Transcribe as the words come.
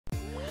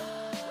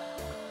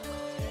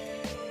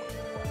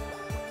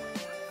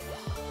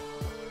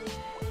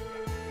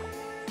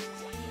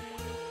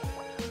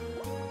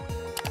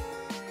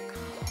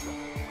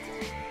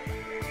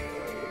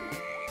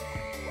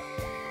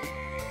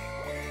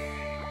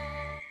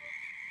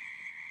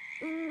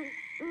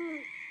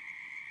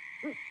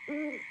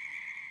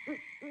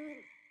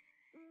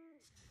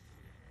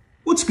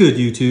What's good,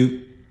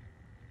 YouTube?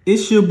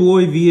 It's your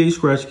boy VA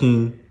Scratch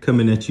King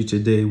coming at you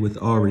today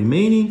with our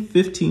remaining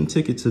 15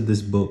 tickets of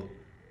this book,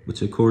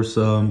 which of course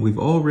we've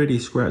already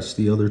scratched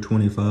the other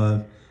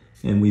 25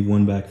 and we've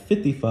won back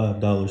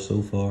 $55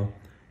 so far.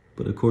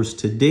 But of course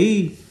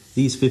today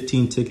these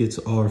 15 tickets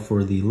are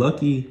for the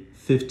lucky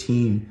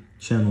 15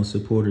 channel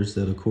supporters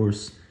that of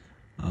course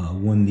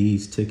won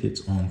these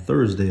tickets on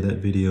Thursday. That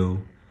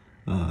video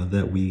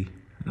that we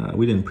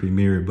didn't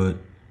premiere it, but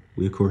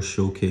we of course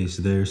showcased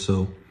there.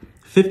 So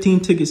 15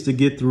 tickets to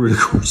get through. It, of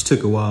course,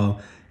 took a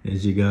while,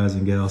 as you guys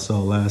and gals saw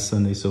last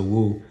Sunday. So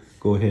we'll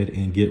go ahead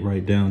and get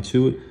right down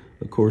to it.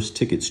 Of course,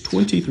 tickets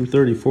 20 through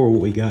 34,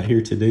 what we got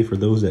here today for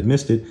those that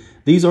missed it.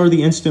 These are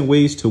the instant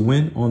ways to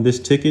win on this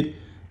ticket.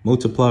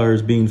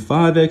 Multipliers being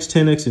 5x,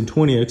 10x, and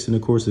 20x. And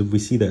of course, if we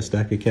see that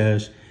stack of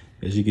cash,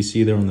 as you can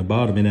see there on the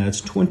bottom, it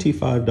adds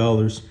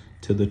 $25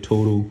 to the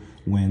total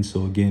win.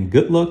 So again,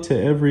 good luck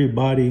to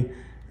everybody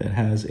that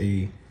has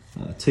a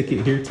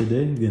ticket here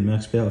today. Again,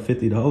 max payout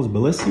 $50, but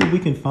let's see if we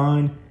can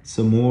find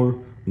some more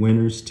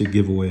winners to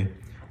give away.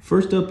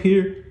 First up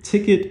here,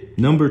 ticket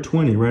number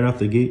 20 right off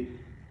the gate,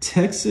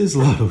 Texas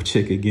Lotto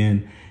Chick.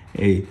 Again,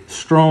 a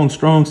strong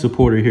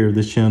supporter here of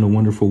this channel,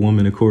 wonderful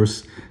woman. Of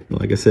course,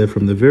 like I said,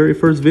 from the very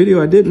first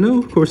video, I didn't know,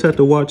 of course, I had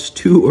to watch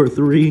 2 or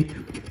 3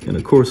 and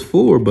of course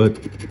 4,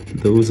 but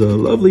those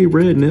lovely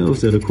red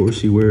nails that of course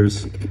she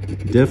wears,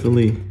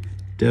 definitely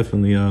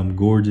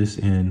gorgeous,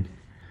 and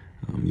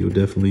you'll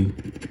definitely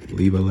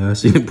leave a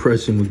lasting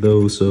impression with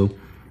those. So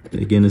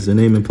again, as the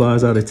name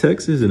implies, out of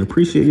Texas, and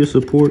appreciate your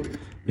support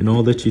and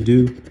all that you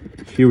do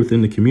here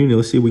within the community.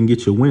 Let's see if we can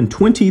get you a win.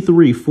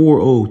 23,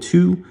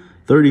 402,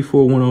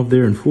 34 one off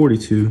there, and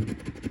 42,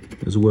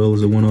 as well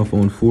as a one off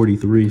on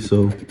 43.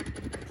 So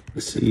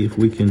let's see if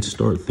we can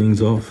start things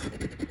off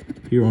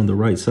here on the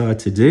right side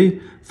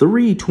today.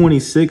 3,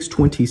 26,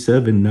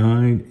 27,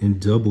 9, and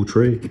double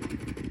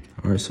trade.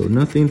 All right, so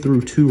nothing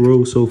through 2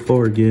 rows so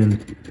far.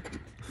 Again,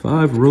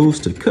 5 rows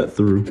to cut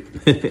through.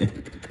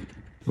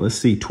 Let's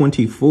see,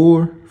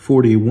 24,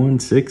 41,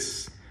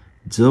 6,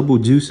 double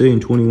juice,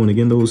 and 21.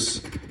 Again,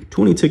 those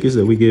 20 tickets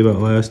that we gave out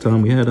last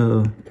time, we had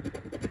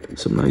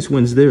some nice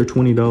wins there.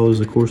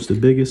 $20, of course, the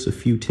biggest, a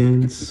few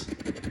 10s,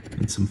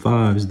 and some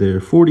 5s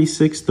there.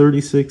 46,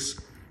 36,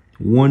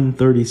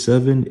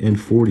 137, and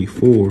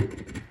 44.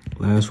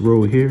 Last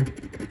row here.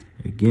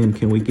 Again,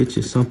 can we get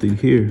you something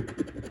here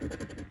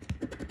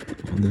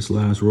on this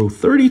last row?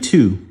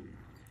 32.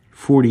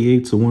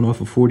 48, so one off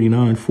of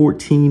 49,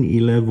 14,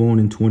 11,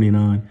 and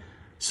 29.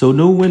 So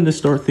no win to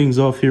start things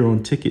off here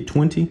on ticket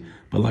 20.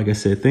 But like I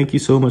said, thank you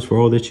so much for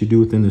all that you do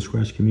within the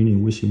Scratch community,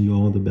 and wishing you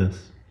all the best.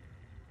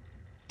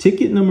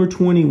 Ticket number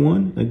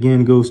 21,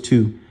 again, goes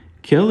to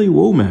Kelly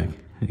Womack.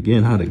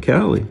 Again, out of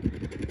Cali.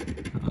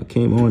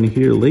 Came on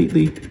here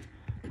lately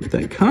with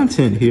that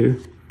content here.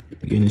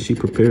 Again, as she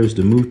prepares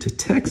to move to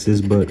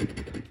Texas, but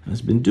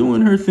has been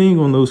doing her thing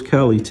on those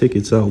Cali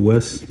tickets out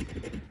west.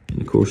 And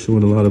of course,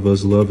 showing a lot of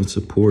us love and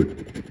support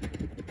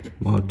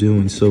while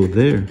doing so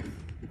there.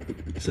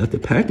 Is that the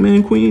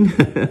Pac-Man Queen?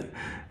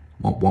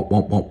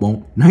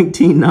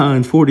 19,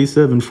 9,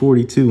 47,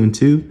 42, and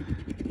 2.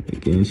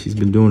 Again, she's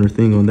been doing her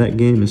thing on that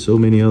game and so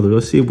many others.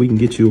 Let's see if we can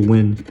get you a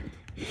win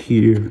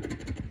here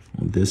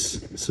on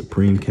this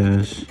Supreme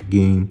Cash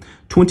game.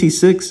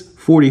 26,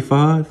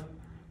 45,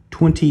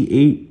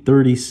 28,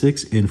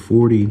 36, and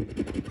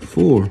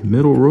 44.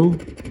 Middle row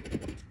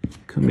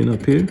coming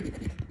up here.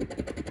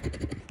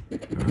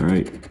 All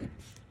right,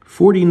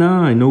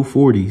 49, no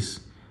 40s.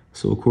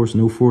 So, of course,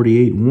 no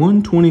 48,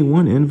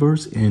 121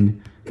 inverse,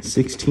 and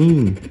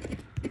 16.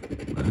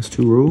 Last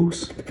 2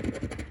 rows.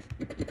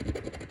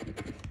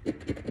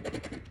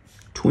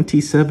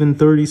 27,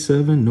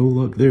 37, no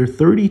luck there.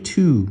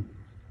 32,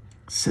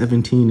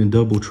 17, and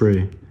double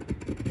tray.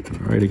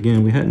 All right,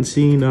 again, we hadn't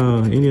seen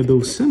any of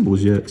those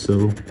symbols yet,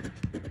 so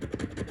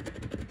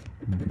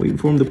waiting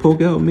for them to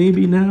poke out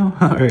maybe now.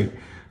 All right,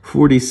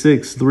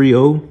 46,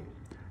 30.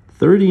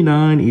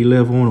 39,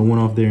 11 on a one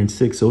off there, and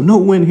 6. So no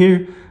win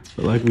here.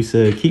 But like we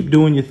said, keep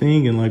doing your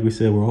thing. And like we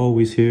said, we're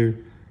always here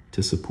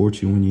to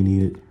support you when you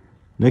need it.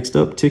 Next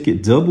up,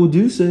 ticket double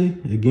deuce.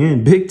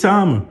 Again, big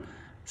timer.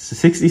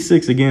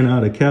 66 again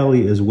out of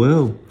Cali as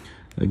well.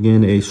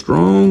 Again, a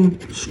strong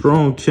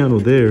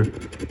channel there.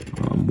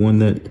 One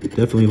that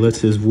definitely lets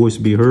his voice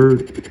be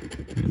heard.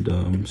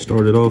 And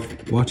started off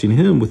watching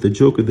him with the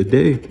joke of the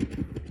day.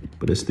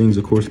 But as things,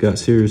 of course, got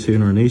serious here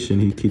in our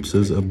nation, he keeps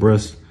us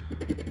abreast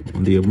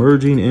on the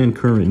emerging and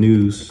current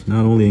news,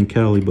 not only in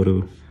Cali, but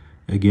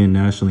again,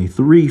 nationally.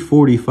 3,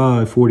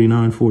 45,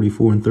 49,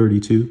 44, and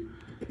 32.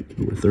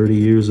 Over 30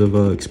 years of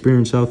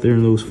experience out there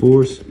in those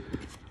fours.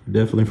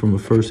 Definitely from a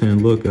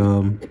first-hand look,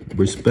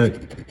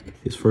 respect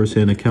his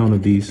first-hand account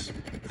of these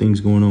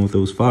things going on with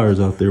those fires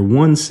out there.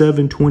 1,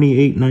 7,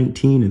 28,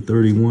 19, and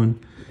 31.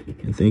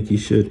 And think you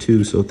should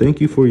too. So thank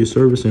you for your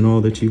service and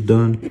all that you've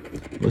done.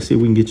 Let's see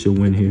if we can get you a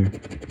win here.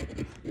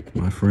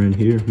 My friend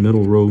here,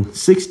 middle row,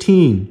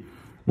 16.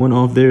 One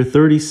off there,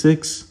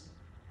 36,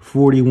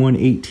 41,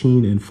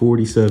 18, and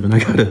 47. I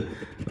gotta,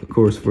 of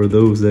course, for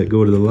those that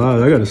go to the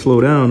live, I gotta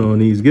slow down on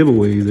these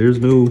giveaways. There's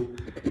no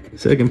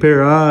second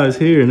pair of eyes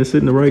here, and it's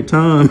in the right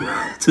time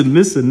to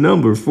miss a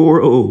number.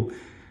 40,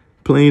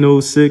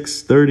 plain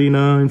 06,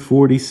 39,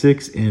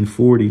 46, and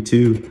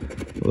 42.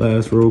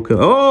 Last row.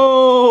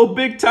 Oh,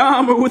 big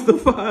timer with the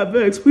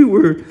 5X. We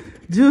were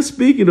just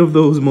speaking of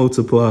those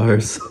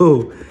multipliers.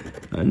 So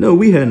I know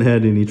we hadn't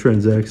had any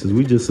transactions.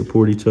 We just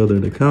support each other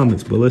in the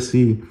comments. But let's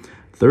see.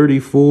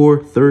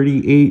 34,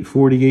 38,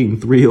 48,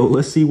 and 30.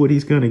 Let's see what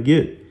he's going to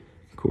get.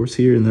 Of course,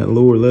 here in that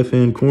lower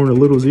left-hand corner,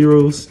 little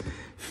zeros.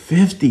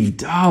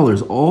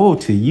 $50 all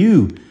to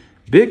you.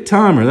 Big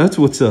timer. That's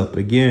what's up.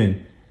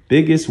 Again,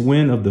 biggest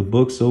win of the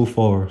book so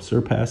far.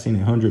 Surpassing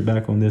 100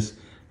 back on this,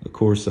 of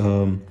course,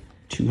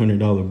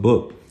 $200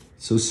 book.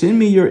 So send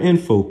me your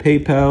info.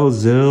 PayPal,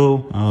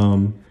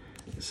 Zelle,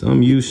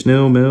 some use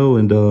snail mail.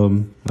 And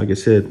like I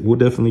said, we'll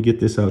definitely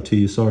get this out to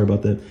you. Sorry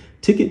about that.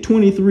 Ticket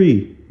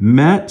 23,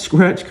 Matt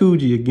Scratch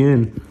Coogee.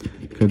 Again,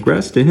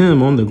 congrats to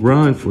him on the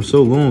grind for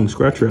so long.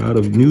 Scratcher out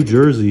of New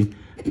Jersey.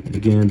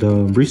 Again,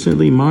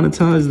 recently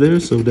monetized there,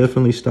 so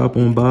definitely stop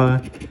on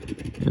by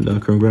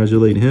and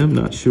congratulate him.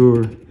 Not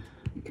sure,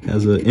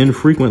 has an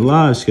infrequent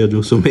live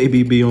schedule, so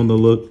maybe be on the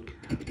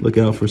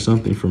lookout for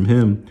something from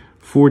him.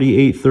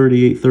 48,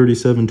 38,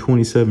 37,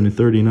 27, and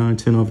 39,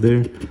 10 off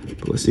there.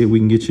 But let's see if we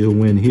can get you a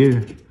win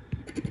here.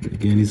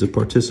 Again, he's a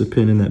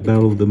participant in that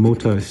Battle of the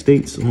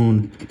Multi-States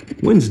on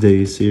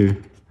Wednesdays here.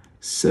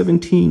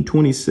 17,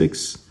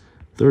 26,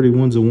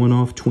 31's a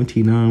one-off,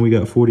 29. We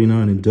got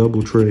 49 in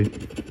double tray.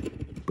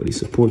 But he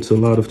supports a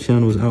lot of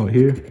channels out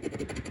here.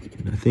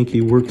 And I think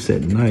he works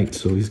at night,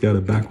 so he's got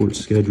a backwards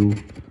schedule.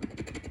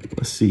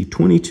 Let's see,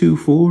 22,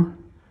 4,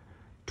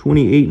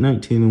 28,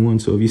 19, and 1.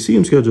 So if you see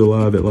him scheduled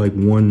live at like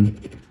 1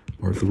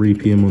 or 3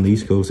 p.m. on the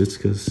East Coast, it's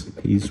because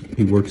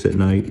he works at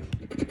night.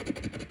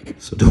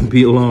 So don't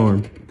be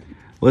alarmed.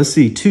 Let's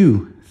see,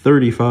 2,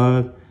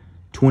 35,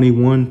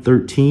 21,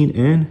 13,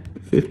 and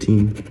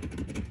 15.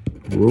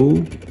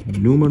 Row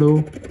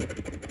numero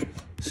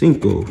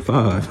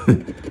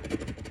 5.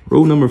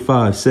 Row number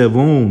 5,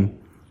 7,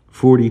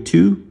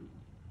 42,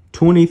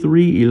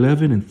 23,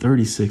 11, and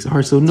 36. All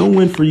right, so no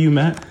win for you,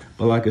 Matt.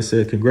 But like I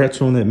said,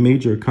 congrats on that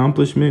major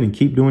accomplishment and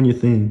keep doing your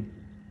thing.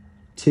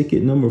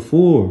 Ticket number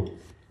 4.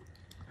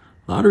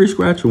 Lottery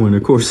Scratcher winner,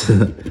 of course,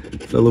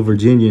 fellow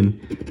Virginian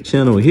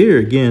channel here.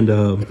 Again,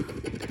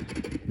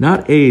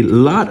 not a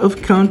lot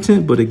of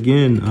content, but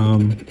again,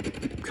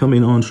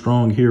 coming on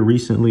strong here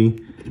recently,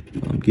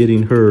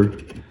 getting her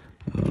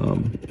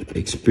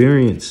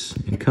experience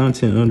and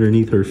content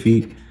underneath her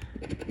feet.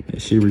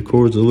 And she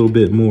records a little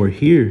bit more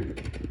here.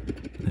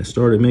 I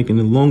started making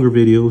the longer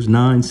videos,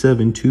 9,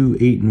 7, 2,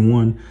 8, and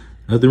 1.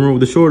 Nothing wrong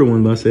with the shorter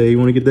one, but I say, hey, you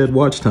want to get that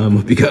watch time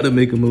up, you got to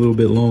make them a little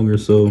bit longer.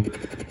 So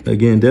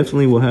again,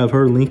 definitely we'll have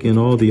her link in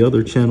all the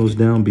other channels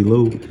down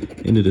below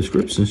in the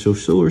description. So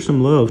show her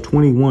some love.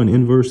 21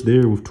 inverse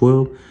there with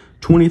 12,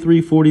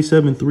 23,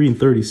 47, 3, and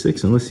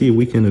 36. And let's see if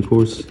we can, of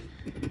course,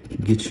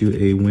 get you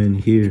a win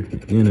here.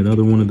 Again,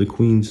 another one of the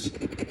queens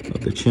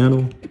of the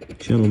channel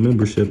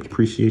membership.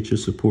 Appreciate your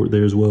support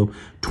there as well.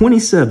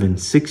 27,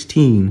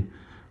 16,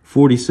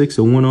 46,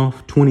 a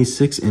one-off,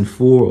 26, and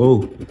 4.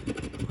 Oh,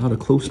 a lot of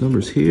close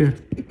numbers here.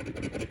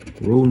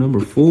 Row number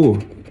 4.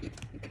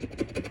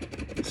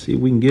 Let's see if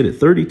we can get it.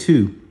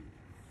 32,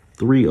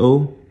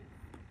 30,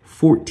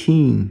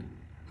 14,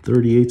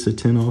 38's a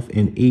 10 off,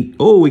 and 8.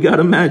 Oh, we got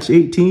a match,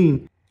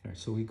 18. All right,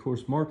 so we, of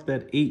course, marked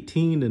that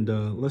 18,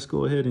 and let's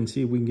go ahead and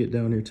see if we can get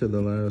down here to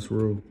the last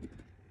row.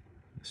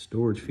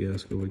 Storage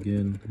fiasco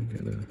again. I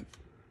gotta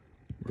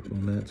work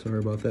on that. Sorry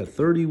about that.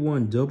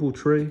 31 double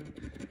tray,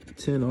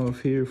 10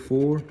 off here,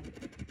 4,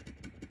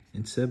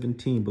 and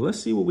 17. But let's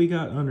see what we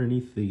got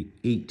underneath the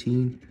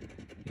 18.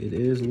 It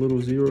is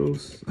little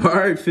zeros. All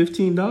right,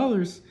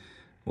 $15.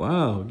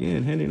 Wow,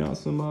 again, handing out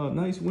some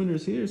nice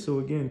winners here. So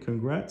again,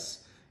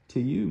 congrats to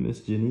you,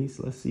 Miss Janice.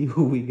 Let's see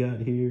who we got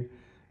here.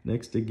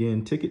 Next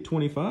again, ticket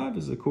 25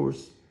 is, of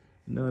course,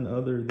 none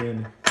other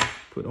than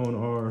put on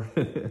our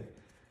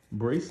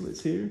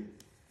bracelets here.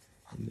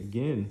 And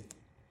again,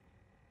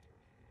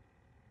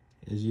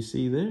 as you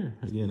see there,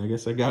 again, I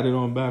guess I got it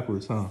on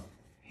backwards, huh?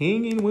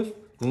 Hanging with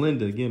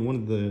Linda, again, one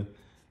of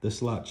the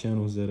slot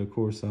channels that, of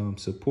course,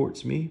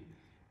 supports me.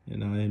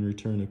 And I, in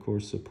return, of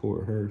course,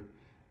 support her,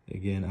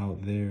 again,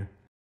 out there.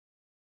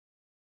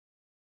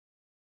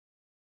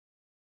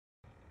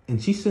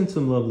 And she sent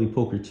some lovely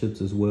poker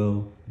chips as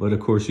well. But, of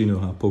course, you know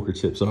how poker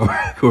chips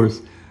are, of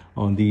course,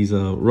 on these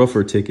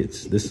rougher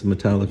tickets. This is a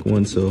metallic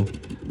one, so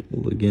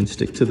we'll, again,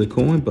 stick to the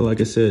coin. But like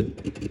I said,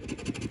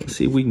 let's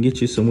see if we can get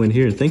you some win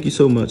here. And thank you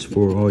so much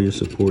for all your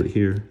support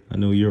here. I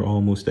know you're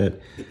almost at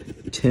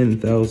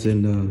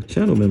 10,000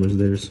 channel members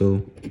there.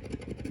 So,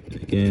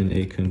 again,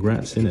 a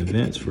congrats in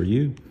advance for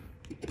you.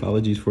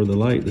 Apologies for the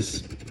light.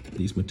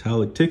 These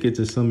metallic tickets,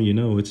 as some of you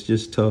know, it's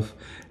just tough.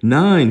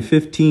 9,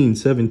 15,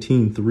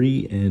 17,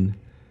 3, and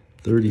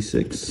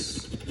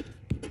 36.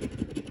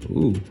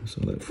 Ooh,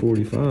 so that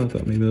 45,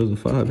 thought maybe that was a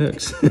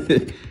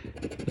 5X.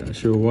 Not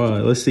sure why.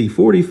 Let's see.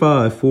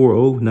 45,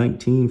 40,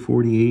 19,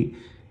 48,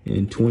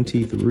 and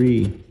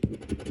 23.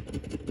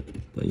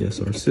 But yes,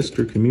 our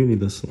sister community,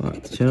 the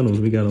slot channels,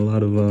 we got a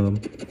lot of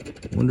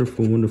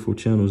wonderful, wonderful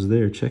channels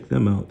there. Check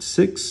them out.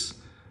 6,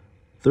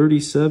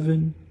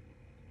 37,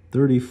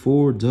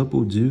 34,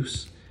 double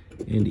deuce,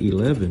 and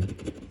 11.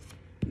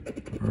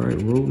 All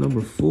right, roll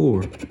number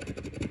 4.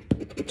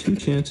 2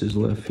 chances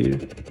left here.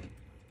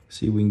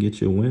 See if we can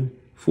get you a win.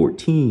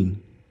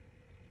 14,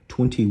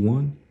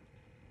 21,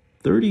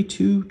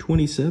 32,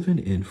 27,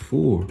 and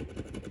 4. All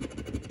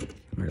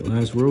right,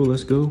 last row,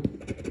 let's go.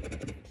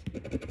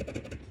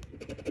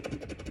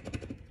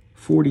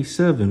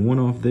 47, one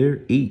off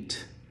there.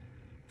 8,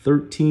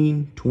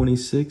 13,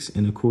 26,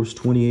 and of course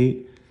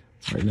 28.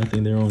 All right,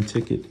 nothing there on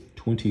ticket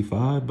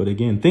 25. But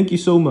again, thank you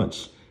so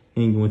much.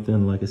 Hanging with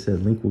them, like I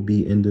said, link will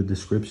be in the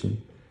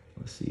description.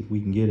 Let's see if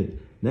we can get it.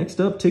 Next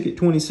up, ticket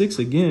 26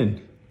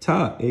 again.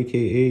 Top,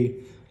 aka,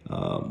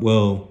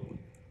 well,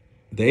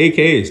 the AK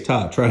is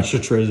Top. Trash or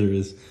Treasure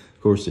is,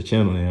 of course, the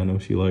channel name. I know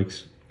she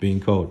likes being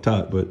called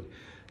Top, but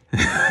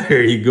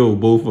there you go.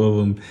 Both of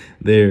them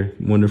there.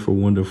 Wonderful,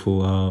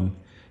 wonderful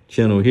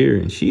channel here.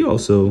 And she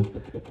also,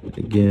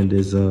 again,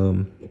 is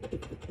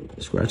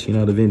scratching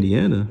out of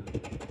Indiana,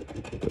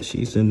 but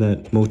she's in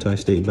that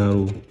multi-state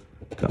battle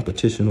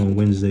competition on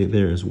Wednesday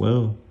there as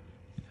well.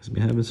 Has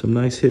been having some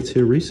nice hits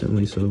here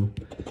recently, so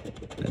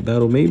that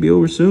battle may be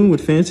over soon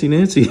with Fancy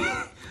Nancy.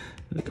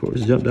 Of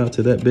course, jumped out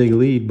to that big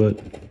lead, but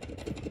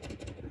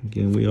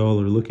again, we all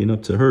are looking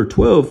up to her.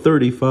 12,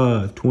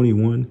 35,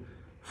 21,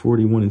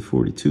 41, and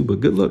 42. But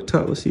good luck,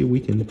 Top. Let's see if we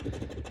can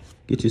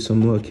get you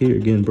some luck here.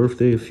 Again,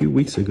 birthday a few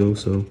weeks ago,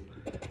 so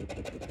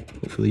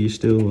hopefully you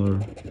still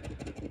are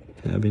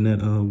having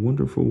that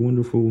wonderful,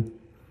 wonderful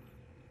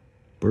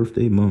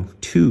birthday month.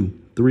 2,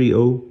 3,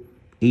 0,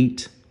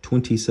 8,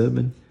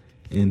 27,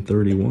 and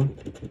 31.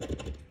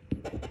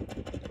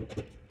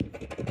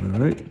 All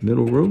right,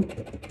 middle row.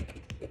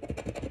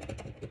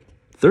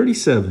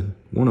 37,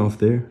 one off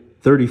there.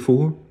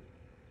 34,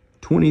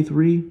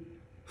 23,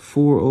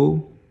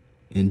 40,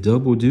 and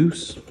double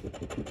deuce. All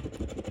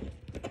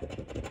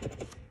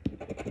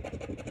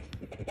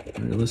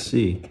right, let's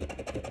see.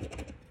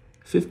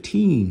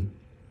 15,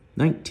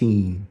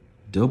 19,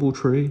 double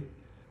tray.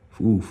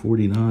 Ooh,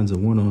 49's a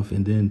one off,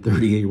 and then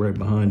 38 right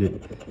behind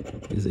it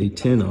is a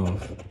 10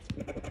 off.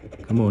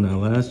 Come on now,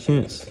 last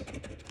chance.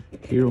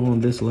 Here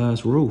on this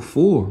last row,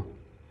 4,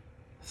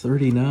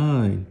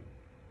 39,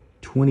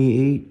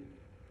 28,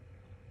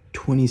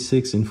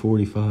 26, and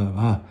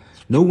 45.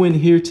 No win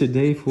here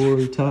today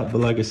for Top,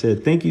 but like I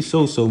said, thank you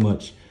so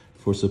much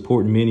for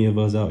supporting many of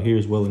us out here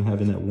as well and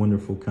having that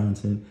wonderful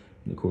content.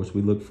 And of course,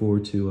 we look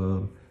forward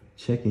to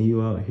checking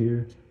you out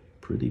here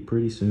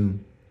pretty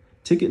soon.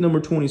 Ticket number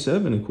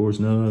 27, of course,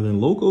 none other than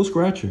Loco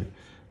Scratcher.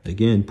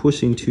 Again,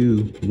 pushing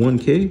to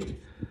 1K.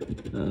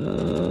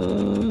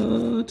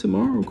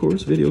 Tomorrow, of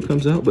course, video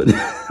comes out, but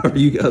or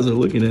you guys are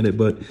looking at it,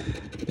 but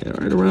yeah,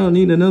 right around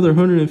need another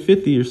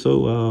 150 or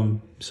so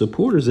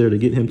supporters there to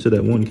get him to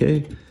that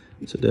 1K.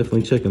 So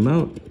definitely check him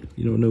out.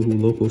 You don't know who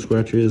Loco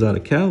Scratcher is out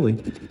of Cali.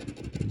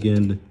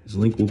 Again, his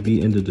link will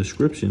be in the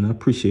description. I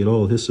appreciate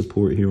all his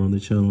support here on the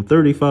channel.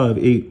 35,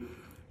 8,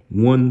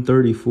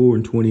 134,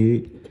 and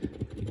 28.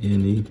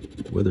 Again,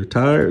 whether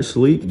tired,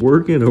 sleep,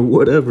 working, or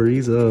whatever,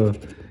 he's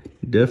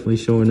definitely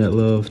showing that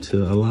love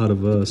to a lot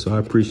of us. So I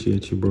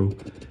appreciate you, bro.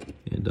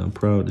 And I'm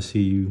proud to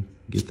see you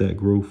get that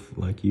growth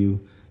like you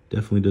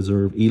definitely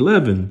deserve.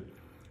 11,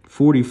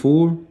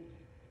 44,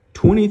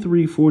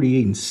 23,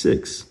 48, and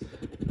 6.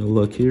 No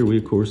luck here. We,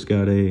 of course,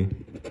 got a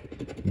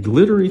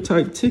glittery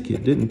type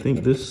ticket. Didn't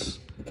think this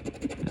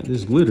had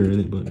this glitter in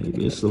it, but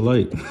maybe it's the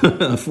light.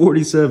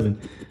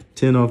 47,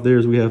 10 off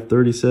theirs. We have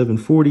 37,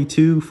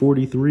 42,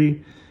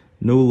 43.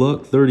 No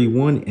luck,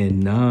 31,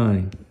 and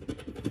 9.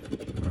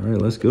 All right,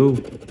 let's go.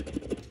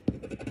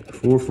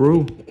 4th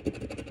row.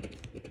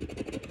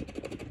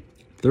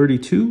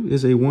 32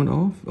 is a one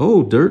off.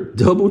 Oh, dirt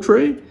double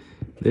tray.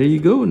 There you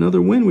go.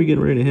 Another win. We're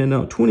getting ready to hand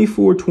out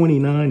 24,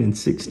 29, and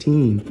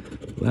 16.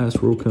 Last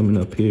row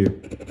coming up here.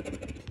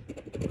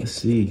 Let's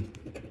see.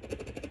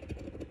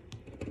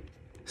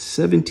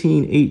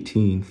 17,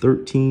 18,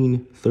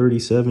 13,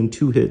 37,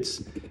 2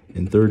 hits,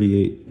 and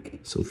 38.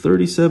 So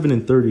 37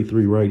 and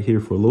 33 right here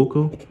for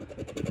Loco.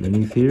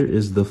 Underneath here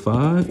is the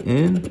 5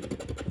 and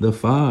the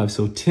 5.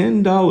 So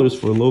 $10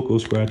 for Loco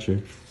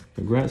Scratcher.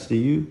 Congrats to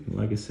you.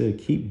 Like I said,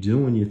 keep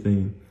doing your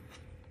thing.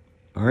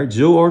 All right,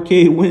 Joe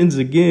Arcade wins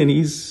again.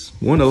 He's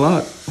won a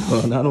lot,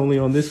 not only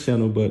on this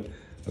channel, but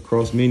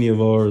across many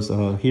of ours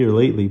here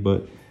lately.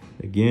 But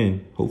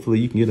again, hopefully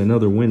you can get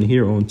another win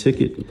here on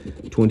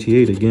ticket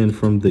 28, again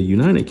from the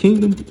United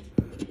Kingdom.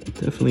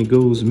 Definitely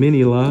goes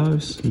many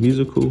lives,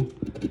 musical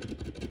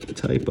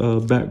type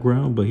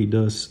background, but he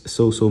does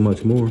so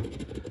much more.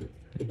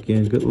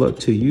 Again, good luck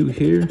to you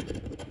here.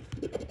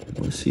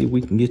 Let's see if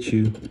we can get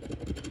you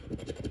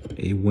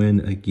a win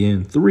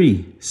again.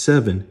 3,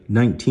 7,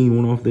 19,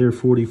 one off there,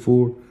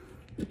 44,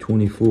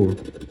 24.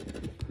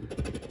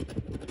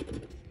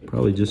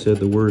 Probably just said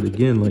the word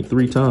again like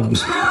 3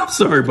 times.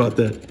 Sorry about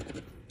that.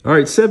 All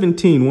right,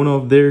 17, one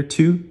off there,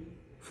 2.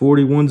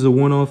 41's a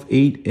one off,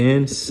 8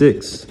 and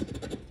 6.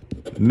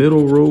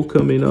 Middle row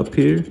coming up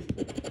here.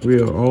 We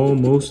are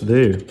almost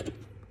there.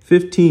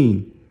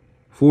 15,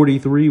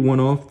 43, one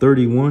off,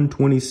 31,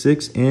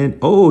 26, and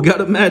oh,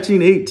 got a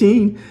matching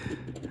 18.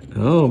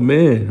 Oh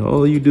man,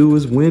 all you do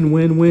is win,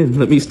 win, win.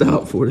 Let me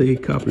stop before they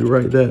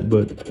copyright that,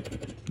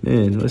 but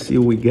man, let's see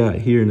what we got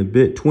here in a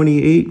bit.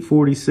 28,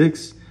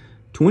 46,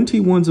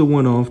 21's a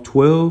one off,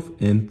 12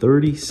 and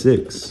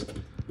 36.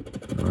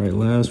 All right,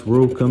 last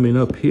row coming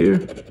up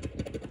here.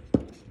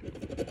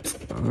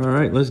 All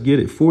right, let's get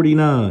it.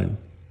 49,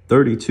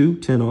 32,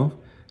 10 off,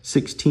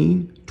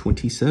 16,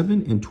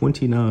 27, and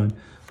 29.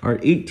 All right,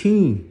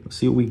 18. Let's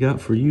see what we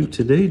got for you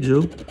today,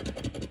 Joe.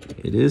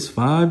 It is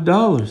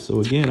 $5.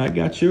 So again, I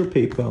got your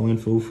PayPal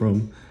info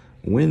from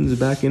wins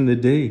back in the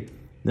day.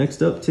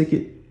 Next up,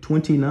 ticket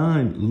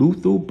 29,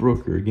 Luther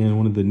Brooker. Again,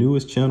 one of the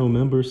newest channel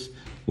members.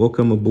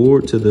 Welcome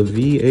aboard to the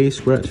VA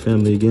Scratch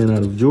family again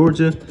out of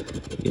Georgia.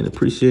 Again,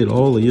 appreciate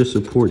all of your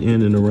support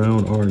in and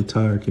around our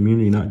entire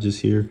community, not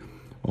just here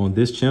on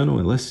this channel.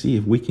 And let's see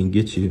if we can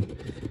get you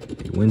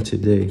a win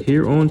today.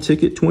 Here on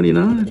ticket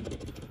 29.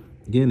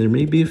 Again, there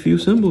may be a few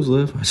symbols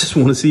left. I just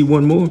want to see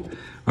one more.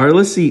 All right,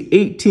 let's see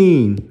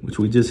 18, which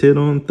we just hit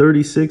on.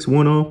 36,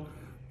 one off.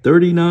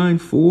 39,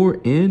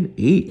 4, and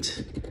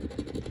 8.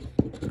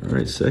 All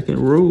right, second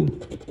row.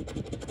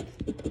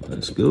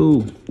 Let's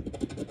go.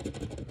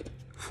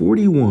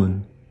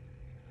 41,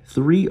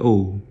 30,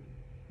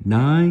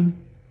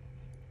 9,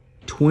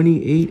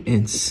 28,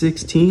 and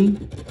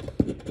 16.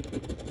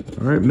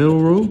 All right,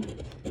 middle row.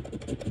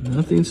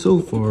 Nothing so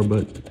far,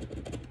 but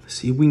let's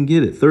see if we can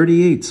get it.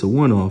 38, so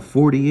one off.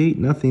 48,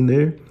 nothing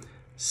there.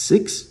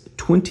 6,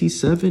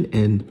 27,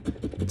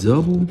 and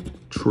double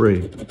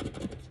tray.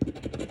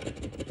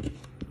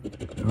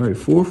 All right,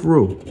 fourth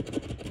row.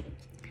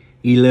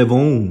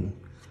 11,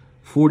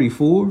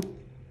 44,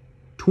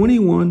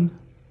 21,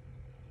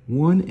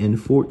 1, and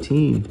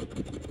 14.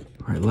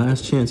 All right,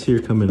 last chance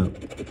here coming up.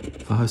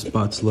 5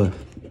 spots left.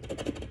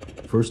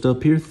 First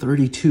up here,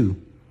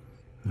 32.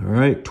 All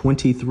right,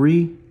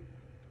 23,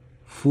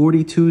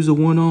 42's a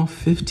one off,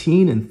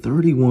 15, and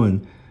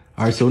 31.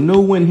 All right, so no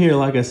win here.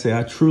 Like I said,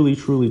 I truly,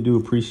 truly do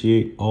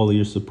appreciate all of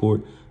your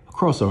support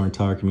across our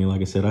entire community.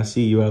 Like I said, I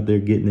see you out there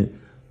getting it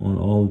on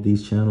all of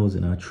these channels,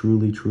 and I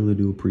truly, truly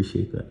do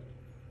appreciate that.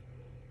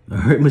 All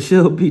right,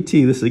 Michelle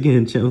BT, this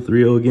again, channel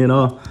 30 again.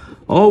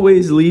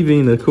 Always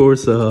leaving, of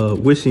course,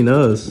 wishing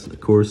us, of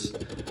course,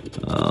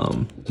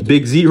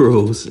 big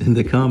zeros in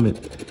the comment.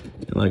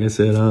 And like I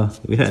said,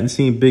 we hadn't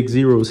seen big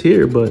zeros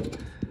here, but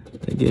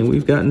again,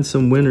 we've gotten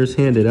some winners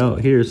handed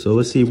out here. So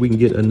let's see if we can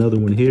get another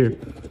one here.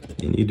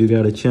 And you do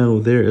got a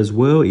channel there as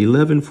well.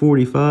 11,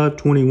 45,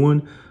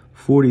 21,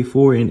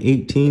 44, and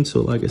 18.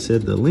 So like I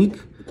said, the link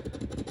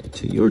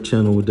to your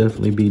channel will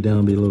definitely be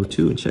down below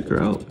too. And check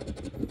her out.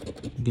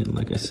 Again,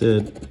 like I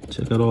said,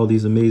 check out all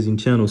these amazing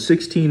channels.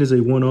 16 is a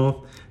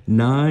one-off.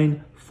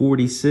 9,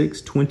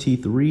 46,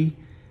 23,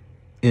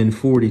 and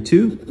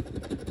 42.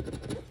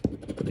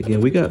 But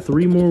again, we got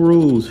 3 more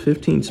rows,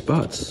 15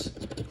 spots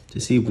to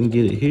see if we can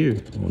get it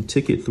here on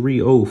ticket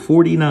 30,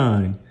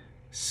 49,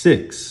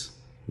 6,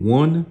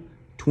 1,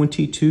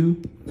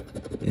 22,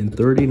 and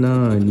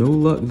 39. No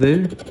luck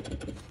there.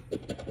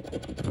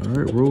 All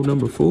right, row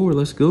number 4.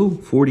 Let's go.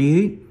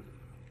 48,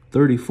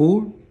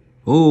 34.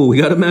 Oh, we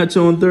got a match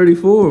on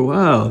 34.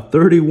 Wow.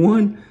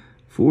 31,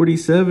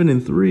 47,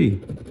 and 3.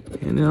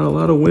 Handing out a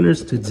lot of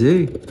winners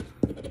today.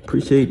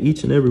 Appreciate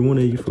each and every one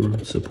of you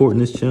for supporting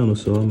this channel.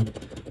 So I'm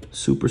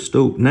super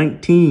stoked.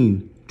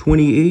 19,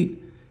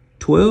 28,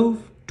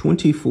 12,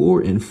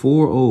 24, and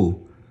 40. All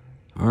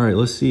right,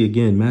 let's see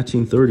again.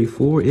 Matching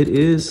 34. It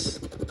is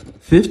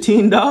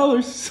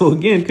 $15. So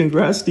again,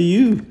 congrats to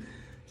you.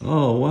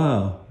 Oh,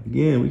 wow.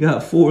 Again, we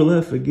got 4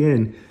 left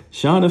again.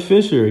 Shauna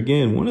Fisher,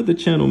 again, one of the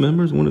channel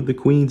members, one of the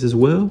queens as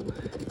well.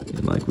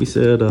 And like we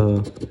said,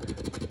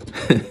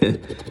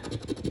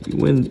 you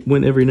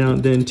win every now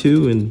and then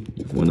too, and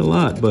you've won a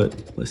lot. But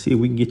let's see if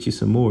we can get you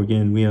some more.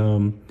 Again, we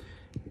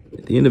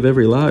at the end of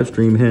every live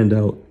stream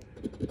handout,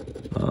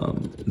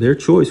 their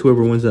choice,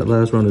 whoever wins that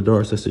last round of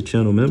darts, that's a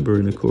channel member.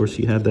 And of course,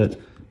 she had that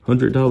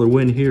 $100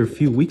 win here a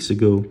few weeks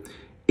ago.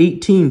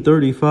 18,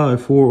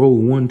 35,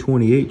 40,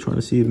 128. Trying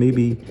to see if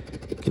maybe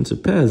can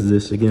surpass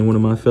this. Again, one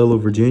of my fellow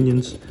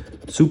Virginians,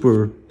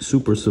 super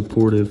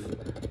supportive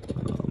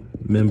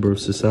member of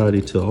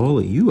society to all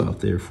of you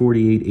out there.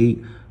 48,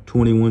 8,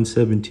 21,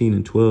 17,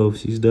 and 12.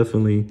 She's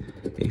definitely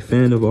a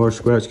fan of our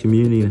scratch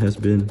community and has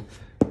been,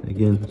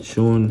 again,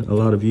 showing a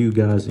lot of you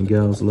guys and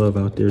gals love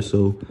out there.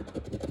 So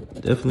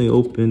definitely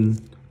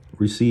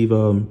receive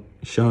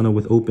Shauna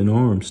with open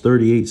arms.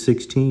 38,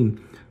 16,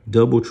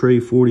 double tray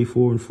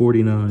 44 and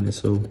 49. And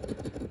so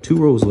 2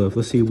 rows left.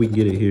 Let's see if we can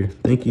get it here.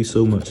 Thank you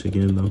so much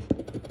again, though.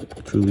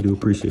 Truly do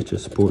appreciate your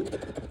support.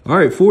 All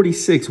right,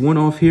 46, one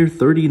off here.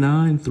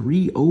 39,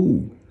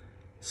 30,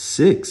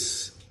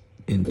 6,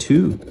 and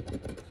 2.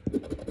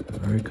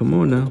 All right, come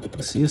on now.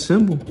 Let's see a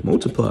symbol.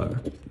 Multiplier.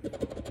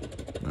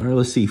 All right,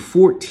 let's see.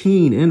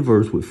 14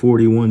 inverse with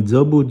 41.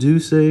 Double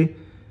deuce.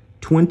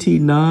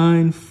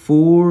 29,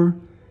 4,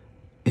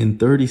 and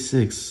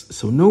 36.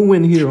 So no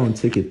win here on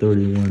ticket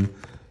 31.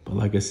 But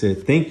like I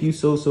said, thank you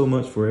so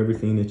much for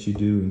everything that you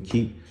do, and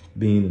keep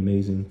being the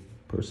amazing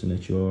person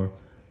that you are.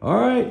 All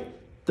right,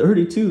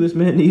 32. This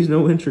man needs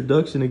no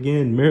introduction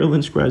again.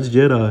 Maryland Scratch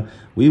Jedi.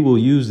 We will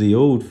use the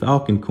old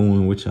Falcon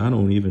coin, which I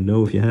don't even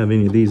know if you have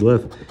any of these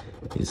left.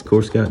 It's, of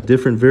course, got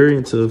different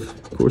variants of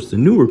course, the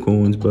newer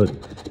coins, but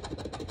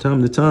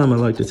time to time, I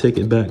like to take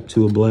it back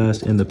to a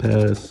blast in the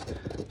past.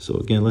 So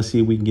again, let's see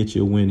if we can get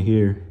you a win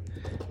here.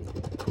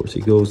 Of course,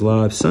 it goes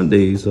live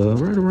Sundays,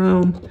 right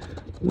around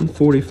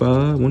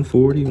 1:45,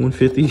 1:40,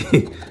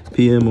 1:50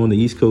 p.m. on the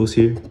East Coast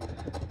here.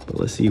 But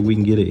let's see if we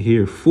can get it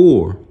here.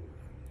 4.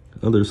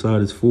 Other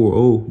side is 4.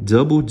 Oh,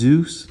 double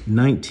juice,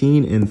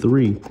 19 and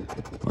 3.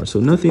 All right, so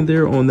nothing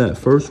there on that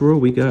first row.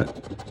 We got,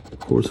 of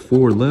course,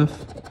 4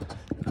 left.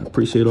 I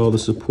appreciate all the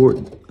support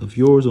of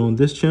yours on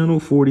this channel.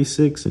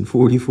 46 and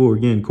 44,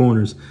 again,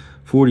 corners.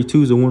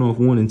 42 is a one-off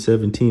 1 and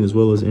 17, as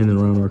well as in and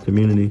around our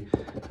community.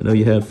 I know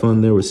you had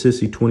fun there with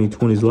Sissy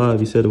 2020's live.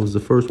 You said it was the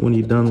first one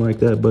you'd done like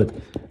that, but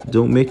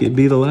don't make it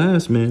be the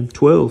last, man.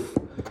 12,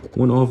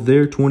 one off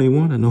there,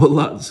 21. I know a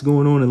lot's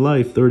going on in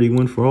life.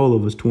 31 for all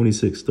of us,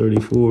 26,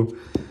 34.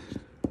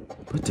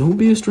 But don't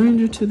be a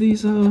stranger to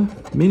these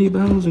mini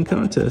battles and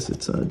contests.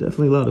 It's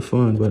definitely a lot of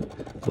fun,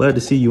 but glad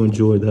to see you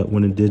enjoyed that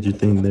one and did your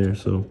thing there.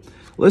 So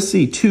let's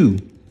see, 2,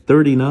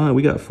 39.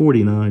 We got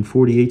 49,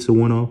 48's a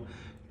one-off,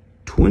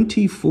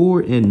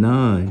 24 and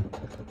 9.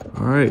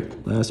 All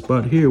right, last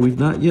spot here. We've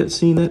not yet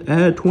seen that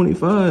add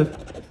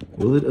 25.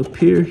 Will it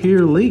appear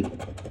here late?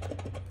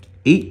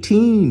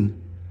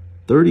 18,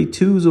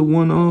 32's a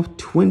one-off,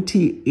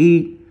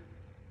 28,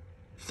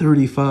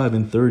 35,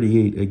 and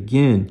 38.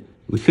 Again,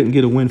 we couldn't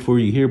get a win for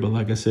you here, but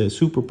like I said,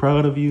 super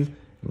proud of you.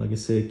 Like I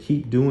said,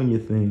 keep doing your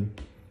thing.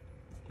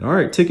 All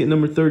right, ticket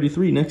number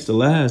 33, next to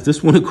last.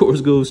 This one, of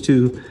course, goes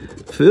to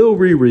Phil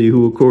Riri,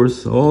 who, of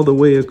course, all the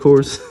way, of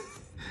course.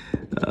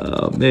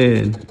 Oh,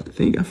 man,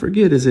 I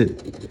forget, is it,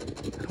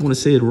 I don't want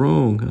to say it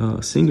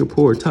wrong,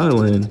 Singapore,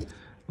 Thailand.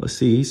 Let's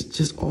see, he's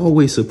just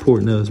always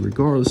supporting us,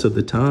 regardless of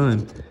the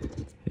time.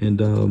 And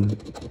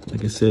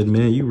like I said,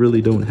 man, you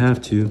really don't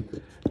have to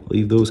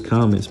leave those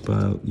comments,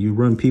 but you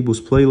run people's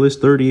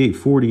playlist, 38,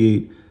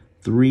 48,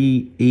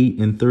 3, 8,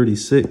 and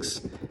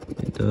 36.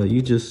 And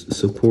you just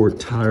support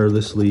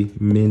tirelessly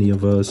many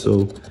of us.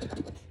 So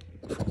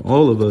from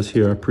all of us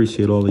here, I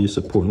appreciate all of your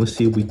support. And let's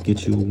see if we can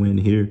get you a win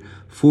here.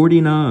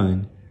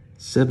 49,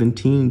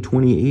 17,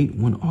 28,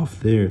 one off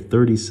there,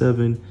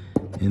 37,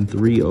 and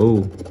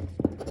 3-0.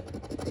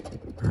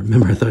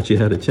 Remember, I thought you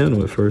had a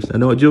channel at first. I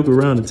know I joke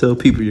around and tell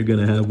people you're going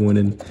to have one,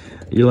 and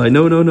you're like,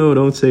 no,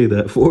 don't say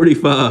that.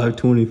 45,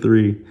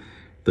 23,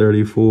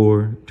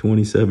 34,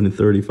 27, and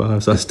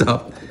 35. So I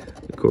stopped,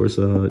 of course,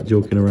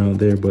 joking around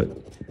there. But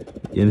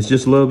and it's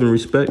just love and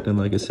respect. And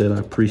like I said, I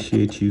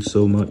appreciate you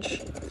so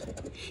much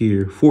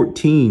here.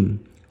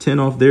 14, 10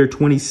 off there,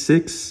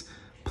 26,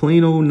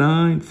 plain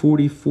 09,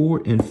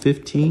 44, and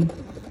 15.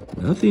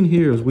 Nothing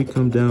here as we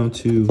come down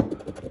to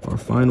our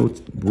final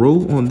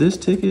row on this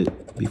ticket.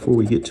 Before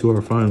we get to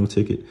our final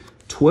ticket,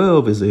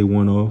 12 is a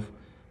one-off,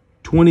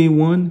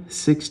 21,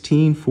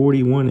 16,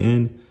 41,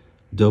 and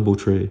double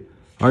trade.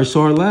 All right,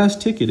 so our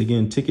last ticket,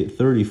 again, ticket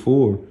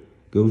 34,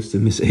 goes to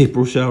Miss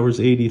April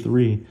Showers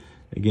 83.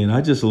 Again,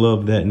 I just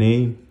love that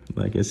name.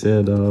 Like I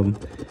said,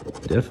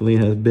 definitely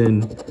has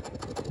been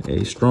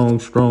a strong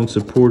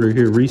supporter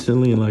here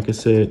recently. And like I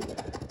said,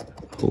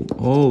 hope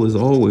all is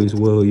always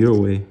well your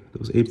way.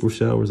 Those April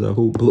showers, I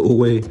hope, blow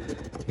away.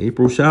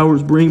 April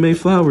showers bring May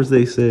flowers,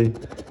 they say.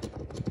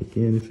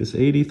 Again, if it's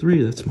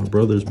 83, that's my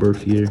brother's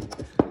birth year.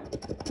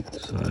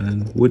 So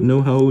I wouldn't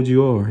know how old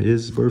you are.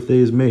 His birthday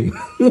is May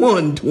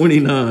 1,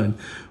 29,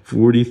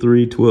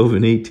 43, 12,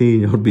 and 18.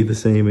 Y'all would be the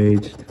same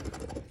age.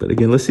 But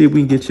again, let's see if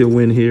we can get you a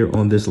win here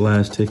on this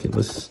last ticket.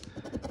 Let's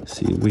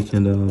see if we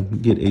can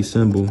get a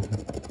symbol.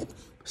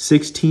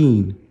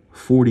 16,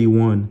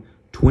 41,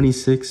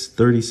 26,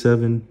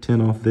 37,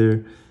 10 off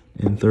there,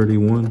 and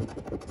 31.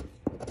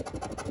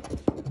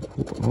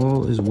 Hope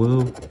all is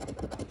well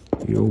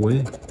your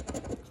way.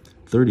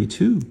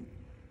 32,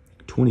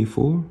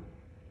 24,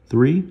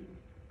 3,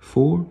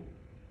 4,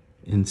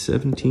 and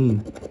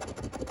 17.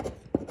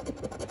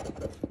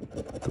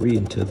 3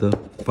 into the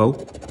 4.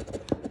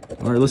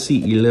 All right, let's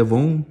see.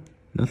 11,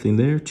 nothing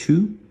there.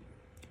 2,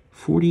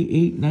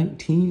 48,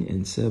 19,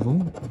 and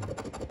 7.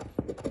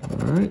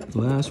 All right,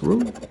 last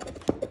row.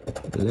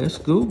 Let's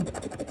go.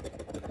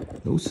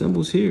 No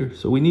symbols here.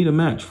 So we need a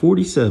match.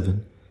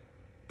 47,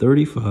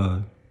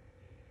 35,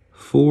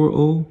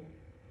 40,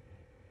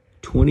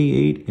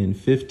 28, and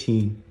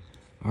 15.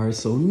 All right,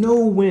 so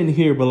no win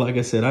here, but like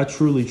I said, I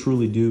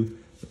truly do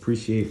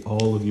appreciate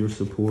all of your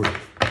support.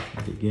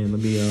 And again,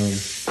 let me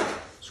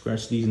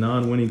scratch these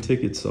non-winning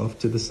tickets off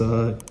to the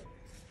side.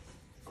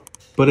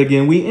 But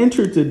again, we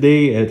entered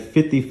today at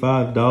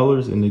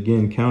 $55, and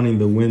again, counting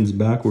the wins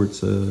backwards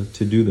to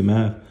do the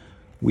math,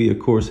 we of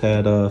course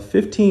had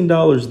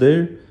 $15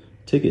 there.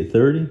 Ticket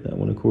 30, that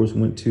one of course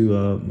went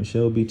to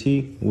Michelle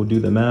BT. We'll do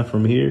the math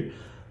from here.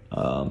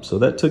 So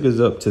that took us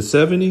up to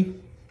 70.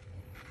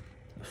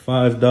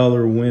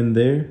 $5 win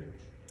there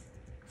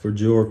for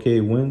Joe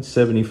Arcade win,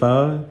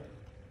 75.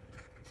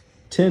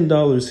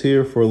 $10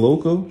 here for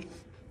Loco,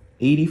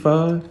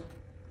 85.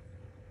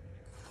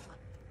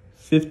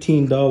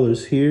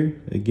 $15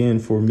 here, again,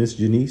 for Miss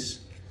Janice,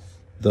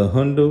 the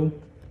hundo.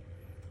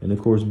 And, of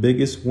course,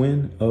 biggest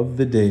win of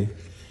the day,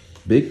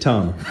 big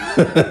timer.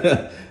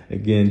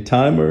 Again,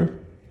 timer,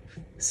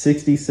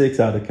 66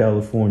 out of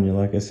California.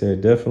 Like I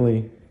said,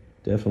 definitely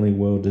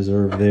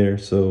well-deserved there.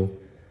 So,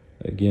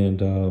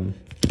 again,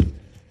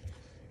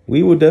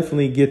 we will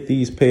definitely get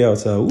these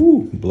payouts out.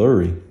 Ooh,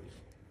 blurry.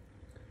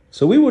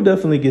 So we will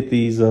definitely get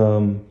these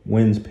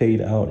wins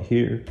paid out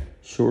here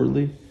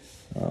shortly.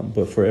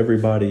 But for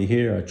everybody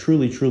here, I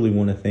truly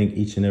want to thank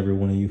each and every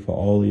one of you for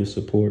all of your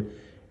support.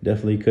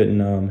 Definitely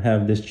couldn't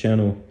have this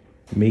channel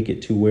make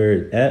it to where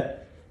it's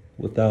at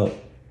without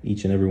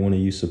each and every one of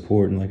you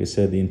support. And like I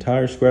said, the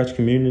entire Scratch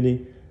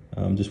community,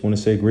 just want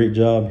to say great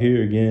job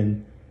here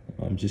again.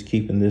 Just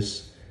keeping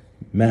this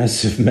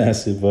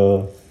massive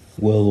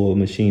well-oiled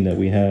machine that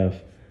we have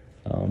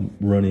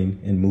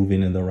running and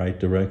moving in the right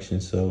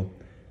direction. So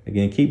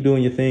again, keep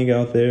doing your thing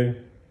out there.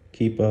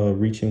 Keep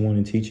reaching one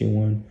and teaching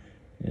one.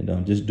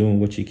 And just doing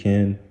what you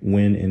can,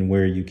 when and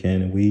where you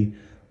can. And we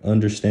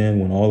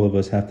understand when all of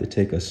us have to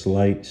take a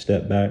slight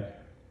step back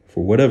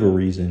for whatever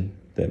reason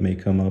that may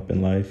come up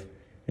in life.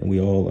 And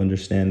we all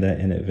understand that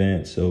in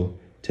advance. So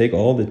take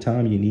all the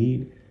time you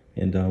need.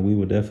 And we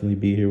will definitely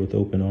be here with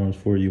open arms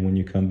for you when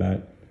you come back.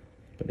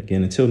 But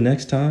again, until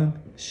next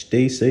time,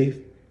 stay safe,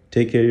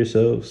 take care of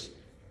yourselves,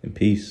 and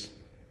peace.